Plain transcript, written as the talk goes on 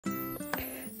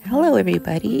Hello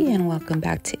everybody, and welcome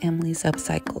back to Emily's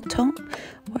Upcycled Home,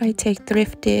 where I take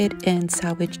thrifted and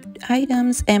salvaged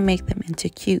items and make them into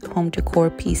cute home decor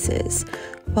pieces.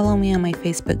 Follow me on my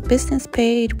Facebook business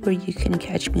page, where you can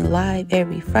catch me live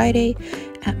every Friday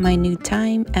at my new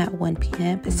time at 1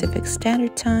 p.m. Pacific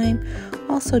Standard Time.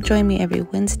 Also join me every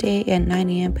Wednesday at 9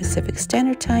 a.m. Pacific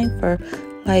Standard Time for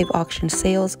live auction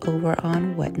sales over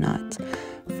on Whatnot.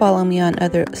 Follow me on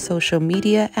other social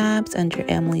media apps under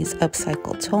Emily's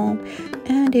Upcycled Home.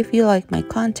 And if you like my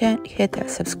content, hit that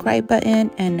subscribe button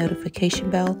and notification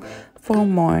bell for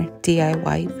more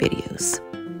DIY videos.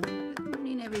 Good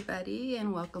morning, everybody,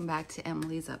 and welcome back to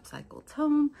Emily's Upcycled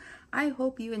Home. I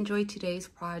hope you enjoyed today's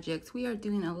projects. We are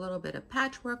doing a little bit of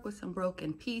patchwork with some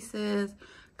broken pieces.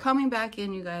 Coming back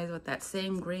in, you guys, with that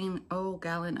same green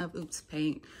gallon of Oops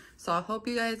paint. So I hope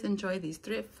you guys enjoy these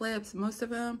thrift flips. Most of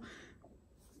them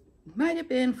might have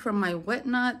been from my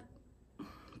Whatnot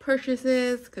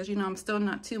purchases, because you know I'm still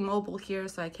not too mobile here,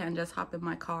 so I can't just hop in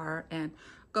my car and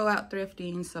go out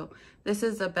thrifting. So this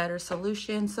is a better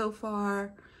solution so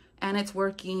far, and it's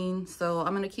working. So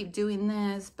I'm going to keep doing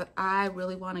this, but I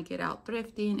really want to get out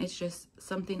thrifting. It's just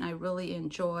something I really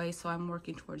enjoy, so I'm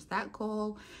working towards that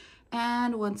goal.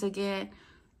 And once again,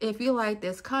 if you like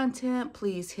this content,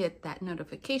 please hit that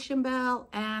notification bell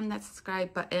and that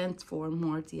subscribe button for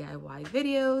more DIY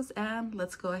videos. And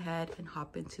let's go ahead and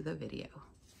hop into the video.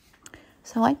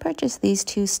 So I purchased these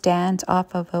two stands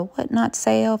off of a Whatnot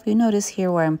sale. If you notice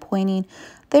here where I'm pointing,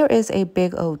 there is a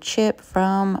big old chip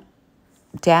from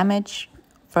damage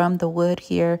from the wood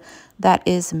here that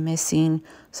is missing.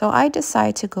 So I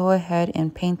decided to go ahead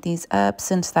and paint these up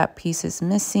since that piece is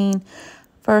missing.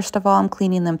 First of all, I'm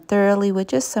cleaning them thoroughly with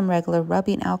just some regular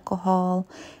rubbing alcohol.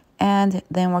 And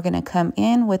then we're going to come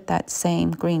in with that same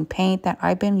green paint that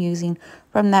I've been using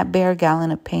from that bare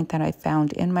gallon of paint that I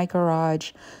found in my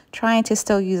garage. Trying to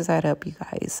still use that up, you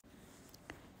guys.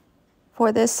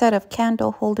 For this set of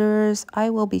candle holders,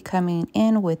 I will be coming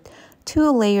in with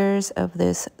 2 layers of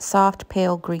this soft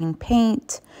pale green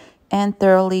paint and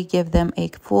thoroughly give them a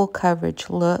full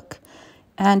coverage look.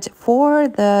 And for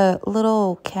the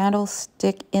little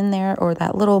candlestick in there, or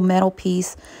that little metal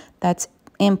piece that's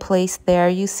in place there,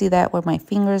 you see that where my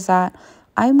finger's at,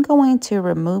 I'm going to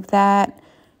remove that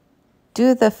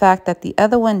due to the fact that the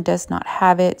other one does not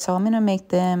have it. So I'm going to make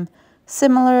them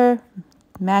similar,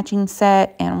 matching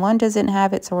set, and one doesn't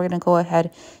have it, so we're going to go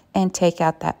ahead and take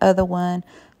out that other one.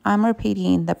 I'm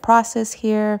repeating the process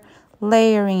here,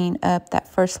 layering up that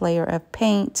first layer of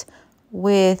paint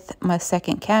with my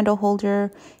second candle holder,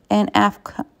 and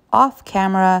off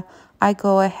camera I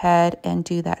go ahead and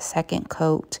do that second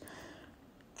coat.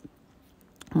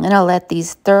 I'm gonna let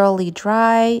these thoroughly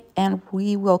dry, and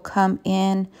we will come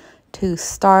in to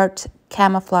start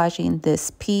camouflaging this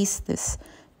piece, this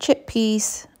chip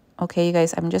piece. Okay, you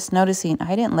guys, I'm just noticing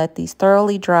I didn't let these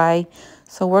thoroughly dry,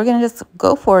 so we're gonna just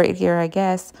go for it here, I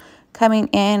guess. Coming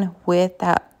in with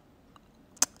that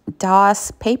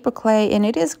DOS paper clay, and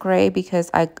it is gray because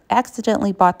I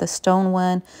accidentally bought the stone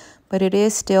one, but it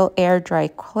is still air dry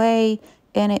clay,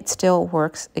 and it still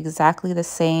works exactly the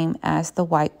same as the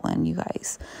white one, you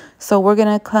guys. So we're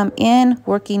gonna come in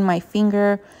working my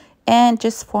finger and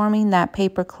just forming that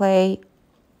paper clay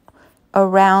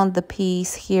around the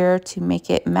piece here to make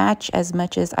it match as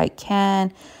much as I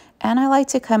can. And I like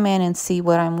to come in and see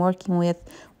what I'm working with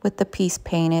the piece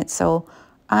painted. So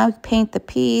I paint the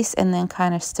piece and then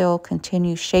kind of still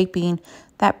continue shaping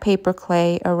that paper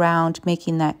clay around,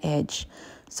 making that edge.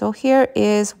 So here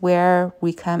is where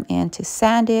we come in to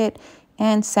sand it,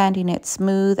 and sanding it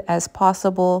smooth as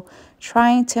possible,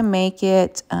 trying to make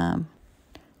it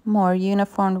more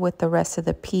uniform with the rest of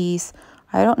the piece.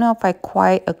 I don't know if I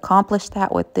quite accomplished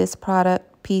that with this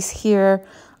product piece here.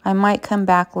 I might come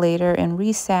back later and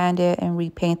resand it and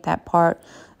repaint that part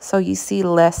so you see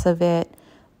less of it.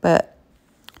 But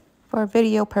for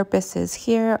video purposes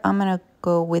here, I'm going to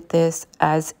go with this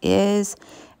as is.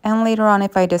 And later on,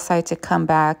 if I decide to come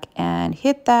back and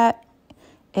hit that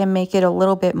and make it a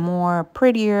little bit more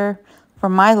prettier for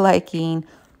my liking,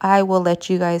 I will let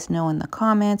you guys know in the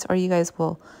comments, or you guys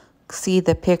will see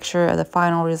the picture of the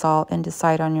final result and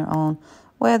decide on your own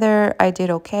whether I did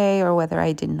okay or whether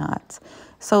I did not.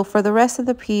 So for the rest of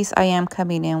the piece, I am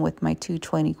coming in with my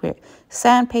 220 grit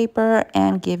sandpaper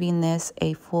and giving this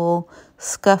a full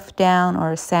scuff down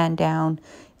or sand down.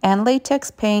 And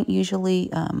latex paint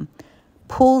usually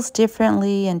pulls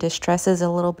differently and distresses a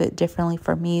little bit differently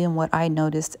for me, and what I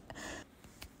noticed.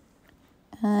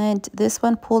 And this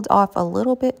one pulled off a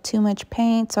little bit too much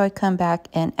paint, so I come back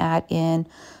and add in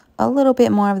a little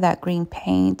bit more of that green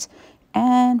paint,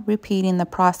 and repeating the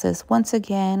process once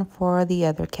again for the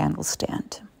other candle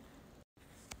stand.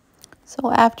 So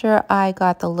after I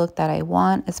got the look that I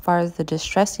want, as far as the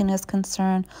distressing is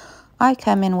concerned, I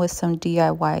come in with some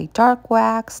DIY dark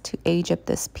wax to age up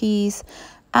this piece,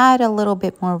 add a little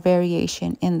bit more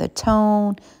variation in the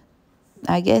tone,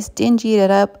 I guess dingy it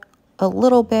up a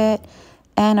little bit,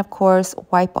 and of course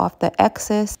wipe off the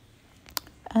excess,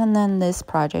 and then this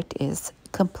project is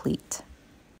complete.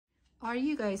 Are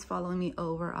you guys following me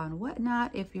over on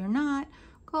Whatnot? If you're not,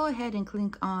 go ahead and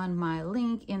click on my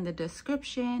link in the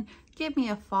description. Give me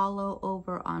a follow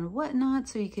over on Whatnot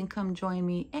so you can come join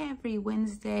me every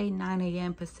Wednesday, 9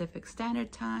 a.m. Pacific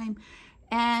Standard Time,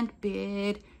 and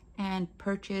bid and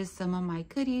purchase some of my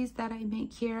goodies that I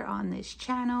make here on this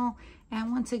channel.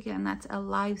 And once again, that's a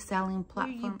live selling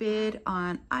platform. You bid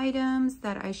on items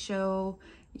that I show.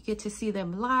 You get to see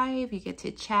them live, you get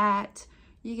to chat,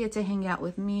 you get to hang out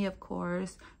with me, of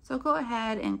course. So go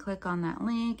ahead and click on that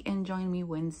link and join me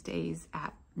Wednesdays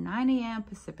at 9 a.m.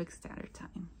 Pacific Standard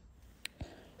Time.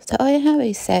 So I have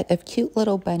a set of cute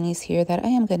little bunnies here that I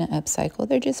am going to upcycle.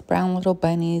 They're just brown little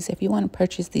bunnies. If you want to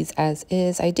purchase these as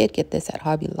is, I did get this at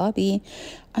Hobby Lobby.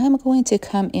 I am going to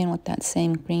come in with that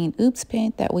same green oops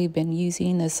paint that we've been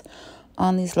using this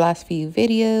on these last few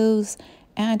videos.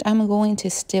 And I'm going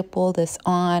to stipple this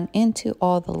on into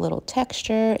all the little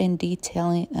texture and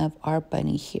detailing of our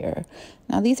bunny here.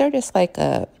 Now these are just like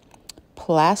a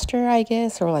plaster, I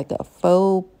guess, or like a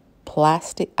faux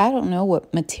plastic. I don't know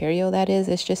what material that is.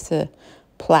 It's just a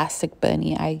plastic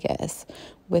bunny, I guess,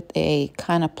 with a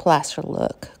kind of plaster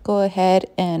look. Go ahead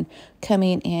and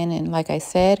coming in, and like I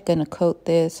said, gonna coat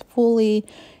this fully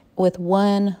with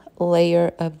one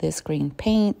layer of this green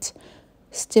paint,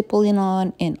 stippling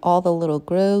on in all the little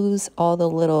grooves, all the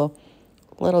little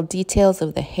details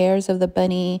of the hairs of the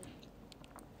bunny.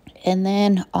 And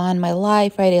then on my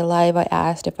Friday live, I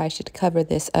asked if I should cover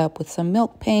this up with some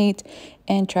milk paint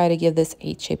and try to give this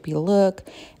a chippy look.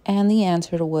 And the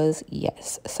answer was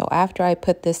yes. So after I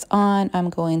put this on,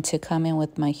 I'm going to come in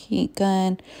with my heat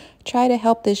gun, try to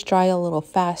help this dry a little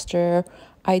faster.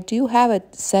 I do have a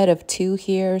set of 2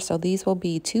 here, so these will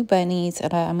be 2 bunnies,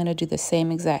 and I'm going to do the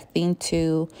same exact thing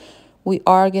too. We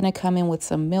are going to come in with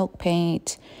some milk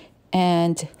paint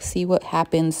and see what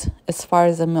happens as far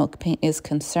as the milk paint is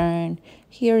concerned.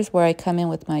 Here's where I come in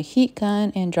with my heat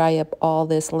gun and dry up all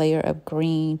this layer of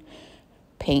green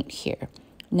paint here.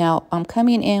 Now I'm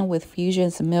coming in with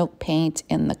Fusion's milk paint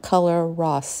in the color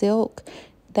Raw Silk.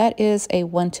 That is a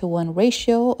 1-to-1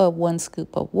 ratio of 1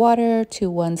 scoop of water to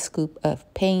 1 scoop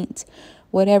of paint.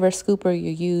 Whatever scooper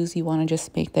you use, you want to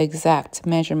just make the exact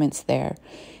measurements there.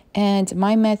 And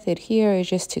my method here is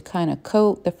just to kind of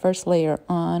coat the first layer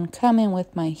on, come in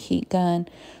with my heat gun,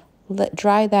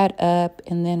 dry that up,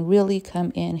 and then really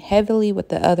come in heavily with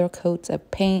the other coats of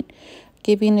paint,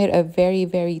 giving it a very,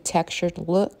 very textured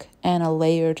look and a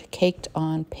layered caked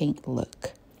on paint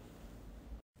look.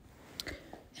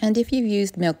 And if you've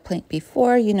used milk paint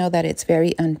before, you know that it's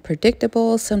very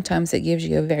unpredictable. Sometimes it gives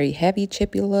you a very heavy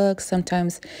chippy look.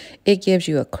 Sometimes it gives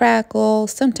you a crackle.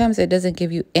 Sometimes it doesn't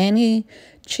give you any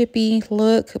chippy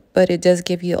look, but it does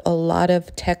give you a lot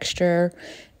of texture.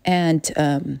 And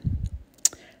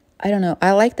I don't know,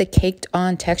 I like the caked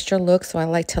on texture look, so I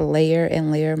like to layer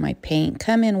and layer my paint.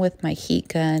 Come in with my heat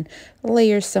gun,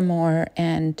 layer some more,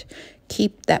 and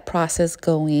keep that process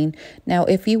going. Now,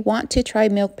 if you want to try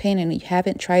milk paint and you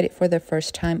haven't tried it for the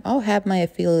first time, I'll have my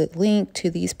affiliate link to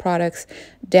these products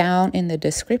down in the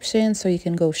description so you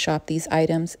can go shop these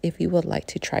items if you would like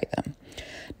to try them.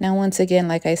 Now, once again,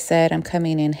 like I said, I'm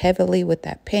coming in heavily with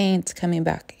that paint, coming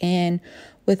back in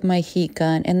with my heat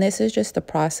gun, and this is just the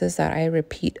process that I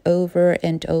repeat over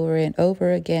and over and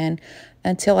over again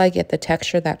until I get the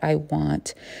texture that I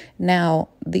want. Now,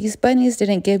 these bunnies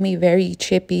didn't give me very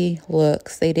chippy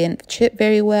looks. They didn't chip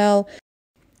very well.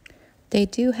 They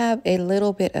do have a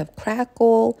little bit of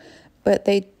crackle, but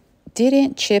they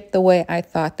didn't chip the way I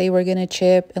thought they were gonna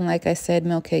chip. And like I said,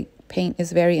 milk paint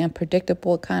is very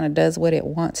unpredictable. It kind of does what it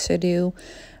wants to do.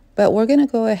 But we're going to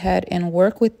go ahead and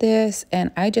work with this, and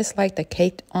I just like the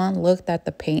caked on look that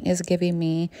the paint is giving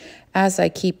me as I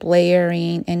keep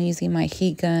layering and using my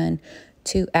heat gun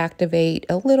to activate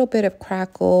a little bit of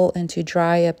crackle and to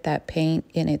dry up that paint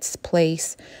in its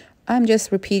place. I'm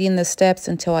just repeating the steps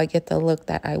until I get the look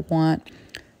that I want.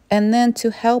 And then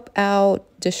to help out,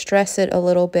 distress it a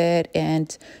little bit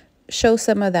and show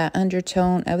some of that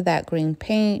undertone of that green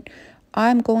paint,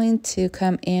 I'm going to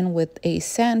come in with a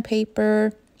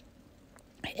sandpaper.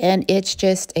 And it's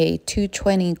just a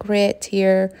 220 grit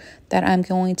here that I'm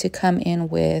going to come in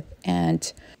with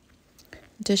and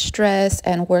distress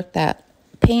and work that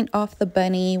paint off the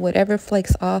bunny. Whatever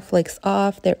flakes off, flakes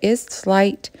off. There is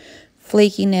slight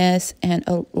flakiness and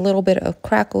a little bit of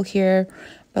crackle here.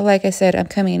 But like I said, I'm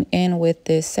coming in with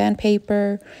this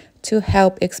sandpaper to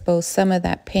help expose some of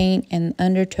that paint and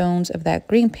undertones of that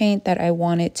green paint that I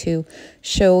wanted to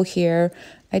show here.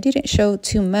 I didn't show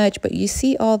too much, but you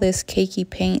see all this cakey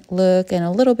paint look and a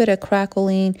little bit of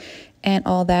crackling and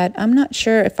all that. I'm not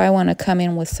sure if I want to come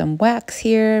in with some wax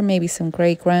here, maybe some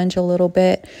gray grunge a little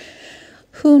bit.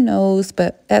 Who knows?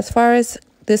 But as far as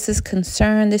this is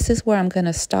concerned, this is where I'm going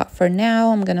to stop for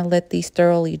now. I'm going to let these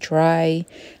thoroughly dry.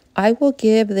 I will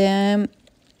give them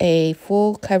a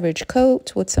full coverage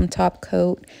coat with some top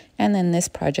coat, and then this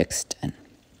project's done.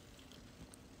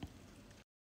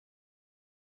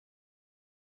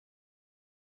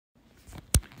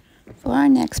 For our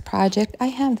next project, I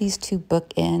have these two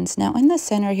bookends. Now in the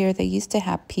center here, they used to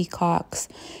have peacocks,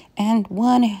 and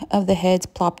one of the heads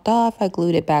plopped off. I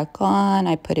glued it back on.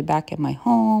 I put it back in my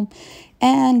home,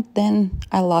 and then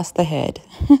I lost the head.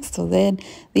 So then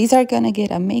these are going to get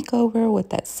a makeover with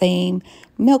that same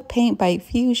milk paint by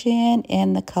Fusion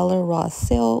and the color raw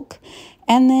silk.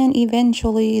 And then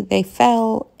eventually they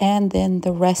fell, and then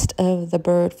the rest of the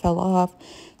bird fell off.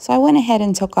 So I went ahead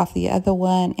and took off the other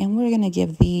one, and we're going to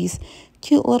give these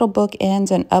cute little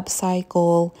bookends an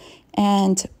upcycle.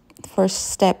 And first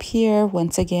step here,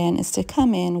 once again, is to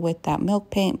come in with that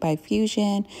milk paint by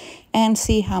Fusion and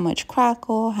see how much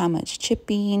crackle, how much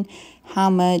chipping, how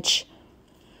much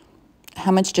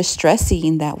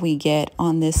distressing that we get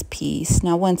on this piece.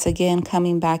 Now, once again,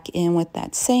 coming back in with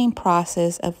that same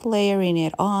process of layering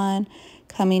it on,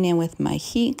 coming in with my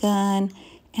heat gun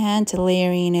and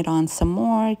layering it on some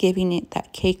more, giving it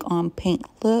that cake on paint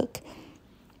look.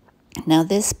 Now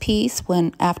this piece,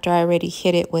 after I already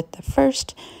hit it with the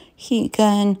first heat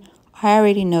gun, I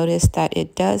already noticed that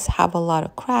it does have a lot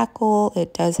of crackle.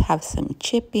 It does have some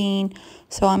chipping.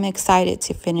 So I'm excited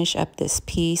to finish up this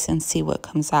piece and see what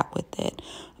comes out with it.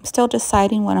 I'm still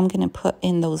deciding what I'm going to put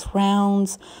in those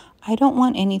rounds. I don't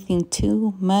want anything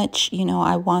too much. You know,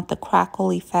 I want the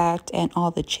crackle effect and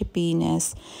all the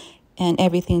chippiness and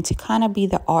everything to kind of be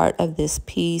the art of this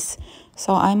piece.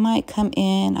 So I might come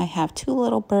in. I have two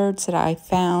little birds that I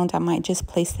found. I might just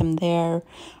place them there.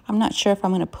 I'm not sure if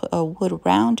I'm going to put a wood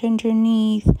round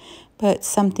underneath, but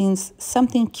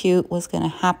something cute was going to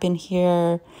happen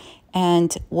here.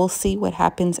 And we'll see what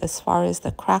happens as far as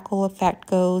the crackle effect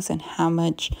goes and how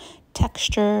much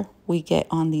texture we get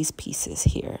on these pieces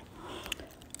here.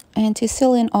 And to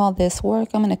seal in all this work,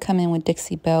 I'm going to come in with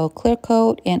Dixie Belle Clear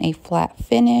Coat and a flat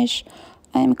finish.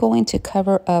 I'm going to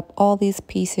cover up all these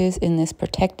pieces in this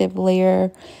protective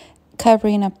layer,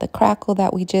 covering up the crackle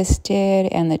that we just did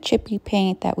and the chippy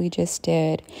paint that we just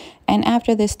did. And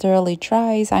after this thoroughly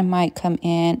dries, I might come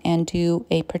in and do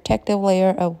a protective layer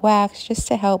of wax just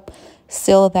to help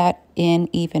seal that in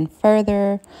even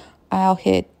further. I'll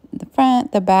hit the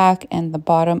front, the back, and the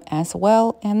bottom as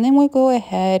well. And then we'll go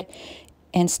ahead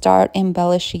and start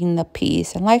embellishing the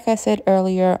piece. And like I said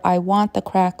earlier, I want the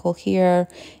crackle here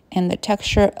and the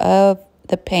texture of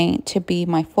the paint to be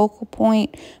my focal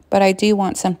point, but I do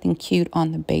want something cute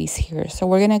on the base here. So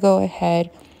we're going to go ahead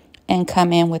and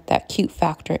come in with that cute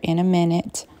factor in a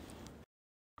minute.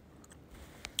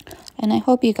 And I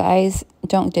hope you guys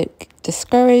don't get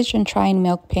discouraged in trying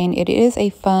milk paint. It is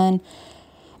a fun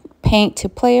paint to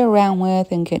play around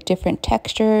with and get different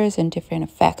textures and different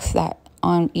effects that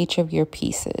on each of your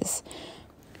pieces.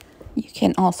 You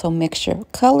can also mix your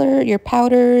color, your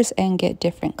powders, and get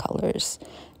different colors.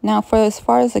 Now, for as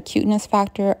far as the cuteness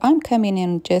factor, I'm coming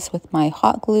in just with my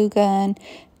hot glue gun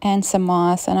and some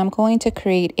moss, and I'm going to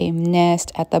create a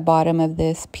nest at the bottom of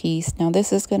this piece. Now,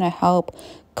 this is going to help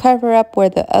cover up where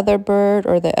the other bird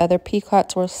or the other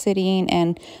peacocks were sitting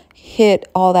and hit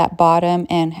all that bottom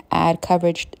and add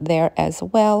coverage there as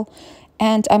well.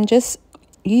 And I'm just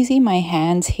using my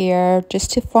hands here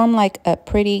just to form like a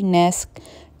pretty nest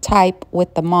type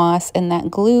with the moss, and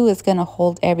that glue is going to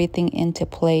hold everything into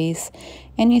place.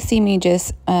 And you see me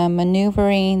just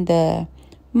maneuvering the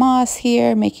moss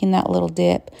here, making that little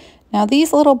dip. Now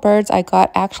these little birds I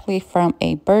got actually from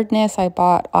a bird nest I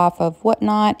bought off of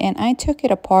Whatnot, and I took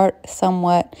it apart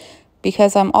somewhat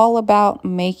because I'm all about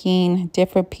making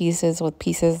different pieces with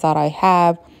pieces that I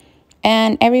have.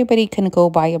 And everybody can go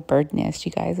buy a bird nest,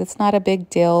 you guys. It's not a big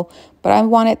deal. But I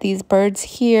wanted these birds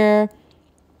here.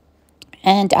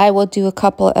 And I will do a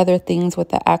couple of other things with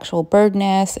the actual bird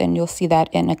nest. And you'll see that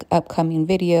in an upcoming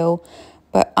video.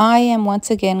 But I am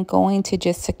once again going to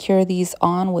just secure these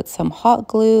on with some hot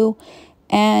glue.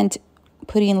 And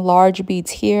putting large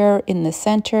beads here in the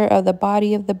center of the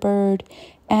body of the bird.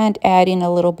 And adding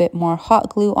a little bit more hot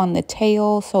glue on the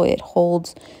tail so it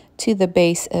holds to the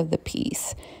base of the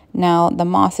piece. Now the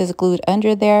moss is glued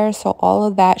under there, so all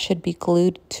of that should be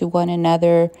glued to one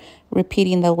another,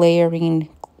 repeating the layering,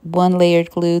 one layer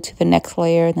glue to the next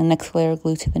layer, the next layer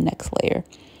glue to the next layer.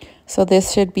 So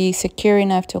this should be secure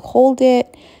enough to hold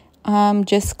it. I'm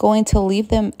just going to leave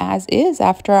them as is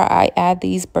after I add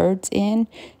these birds in.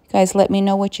 You guys let me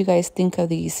know what you guys think of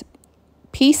these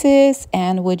pieces,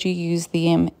 and would you use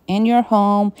them in your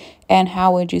home, and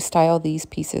how would you style these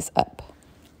pieces up?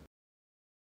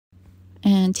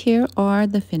 And here are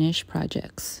the finished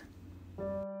projects.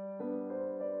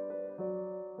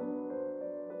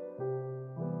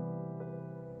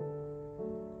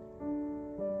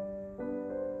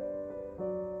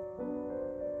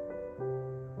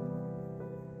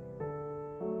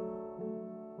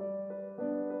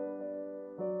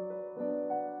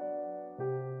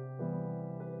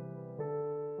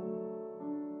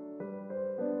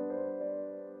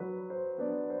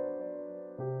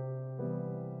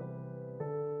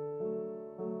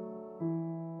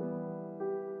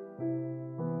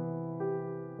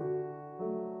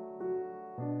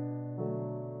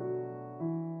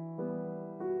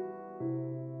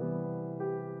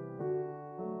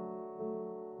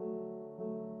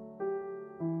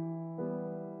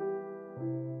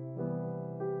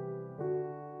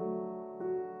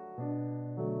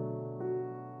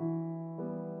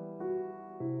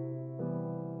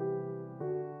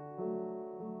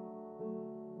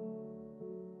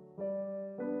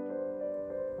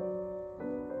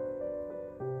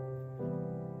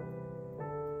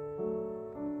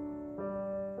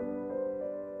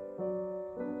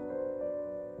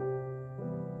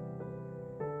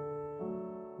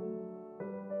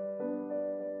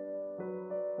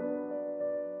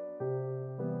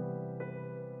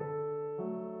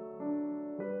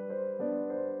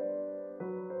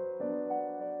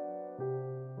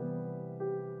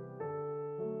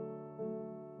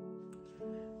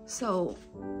 So,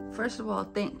 first of all,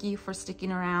 thank you for sticking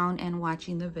around and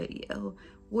watching the video.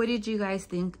 What did you guys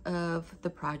think of the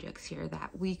projects here that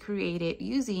we created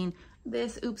using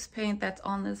this oops paint that's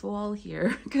on this wall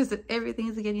here? Because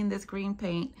everything's getting this green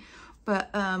paint. But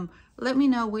let me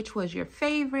know which was your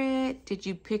favorite. Did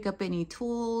you pick up any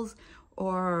tools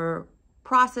or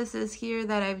processes here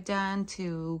that I've done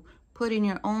to put in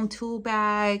your own tool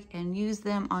bag and use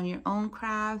them on your own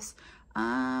crafts?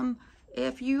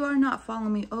 If you are not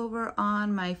following me over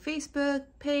on my Facebook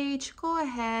page, go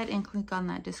ahead and click on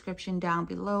that description down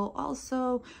below.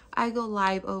 Also, I go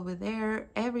live over there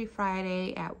every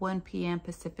Friday at 1 p.m.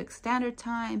 Pacific Standard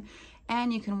Time,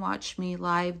 and you can watch me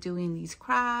live doing these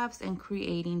crafts and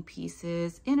creating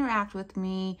pieces. Interact with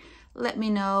me. Let me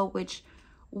know which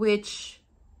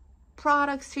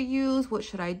products to use, what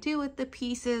should I do with the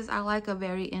pieces. I like a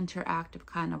very interactive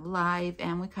kind of live,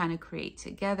 and we kind of create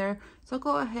together. So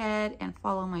go ahead and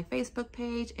follow my Facebook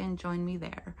page and join me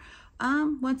there.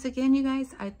 Once again, you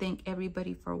guys, I thank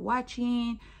everybody for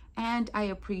watching, and I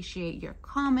appreciate your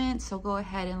comments. So go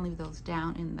ahead and leave those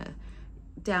down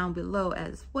below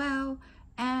as well.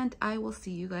 And I will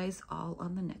see you guys all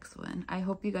on the next one. I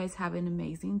hope you guys have an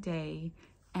amazing day,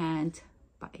 and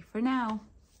bye for now.